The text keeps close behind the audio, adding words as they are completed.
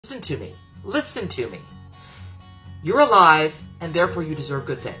listen to me. Listen to me. You're alive, and therefore you deserve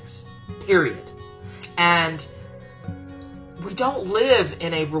good things. Period. And we don't live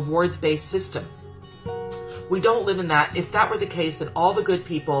in a rewards-based system. We don't live in that. If that were the case, then all the good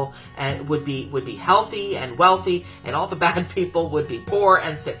people would be healthy and wealthy, and all the bad people would be poor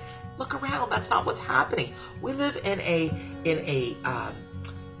and sick. Look around. That's not what's happening. We live in a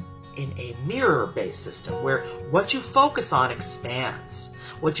mirror-based system where what you focus on expands.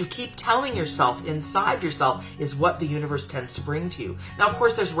 What you keep telling yourself inside yourself is what the universe tends to bring to you. Now, of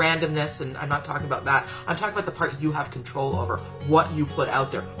course, there's randomness, and I'm not talking about that. I'm talking about the part you have control over, what you put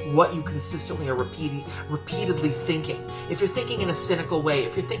out there, what you consistently are repeatedly thinking. If you're thinking in a cynical way,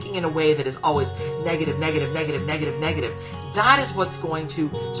 if you're thinking in a way that is always negative, negative, negative, negative, negative, that is what's going to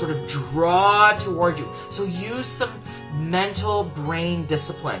sort of draw toward you. So use some mental brain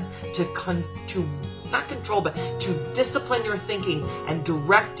discipline to not control, but to discipline your thinking and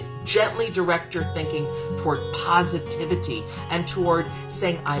gently direct your thinking toward positivity and toward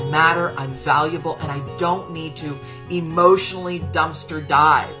saying, I matter, I'm valuable, and I don't need to emotionally dumpster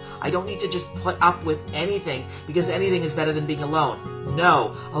dive. I don't need to just put up with anything because anything is better than being alone.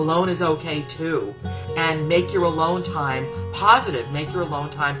 No, alone is okay too. And make your alone time positive. Make your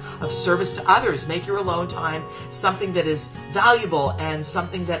alone time of service to others. Make your alone time something that is valuable and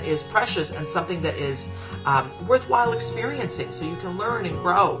something that is precious and something that is worthwhile experiencing so you can learn and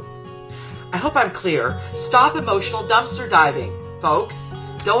grow. I hope I'm clear. Stop emotional dumpster diving, folks.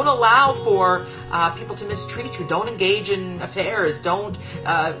 Don't allow for people to mistreat you. Don't engage in affairs. Don't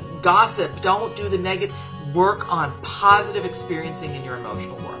gossip. Don't do the negative. Work on positive experiencing in your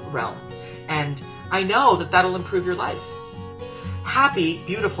emotional realm. And I know that that'll improve your life. Happy,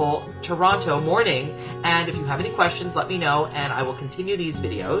 beautiful Toronto morning. And if you have any questions, let me know, and I will continue these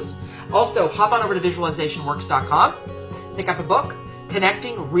videos. Also, hop on over to visualizationworks.com. Pick up a book.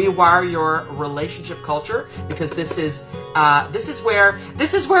 Connecting, Rewire Your Relationship Culture, because this is where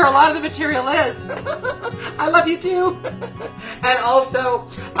a lot of the material is. I love you too. And also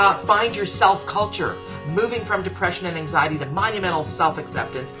find your self culture, moving from depression and anxiety to monumental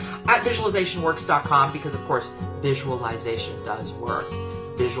self-acceptance at visualizationworks.com, because of course visualization does work.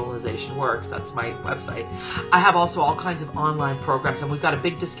 Visualization works. That's my website. I have also all kinds of online programs, and we've got a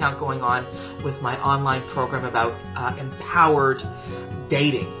big discount going on with my online program about empowered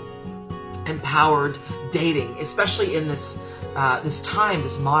dating. Empowered dating, especially in this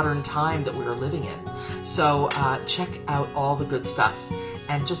this modern time that we're living in. So check out all the good stuff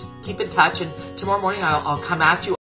and just keep in touch. And tomorrow morning I'll come at you.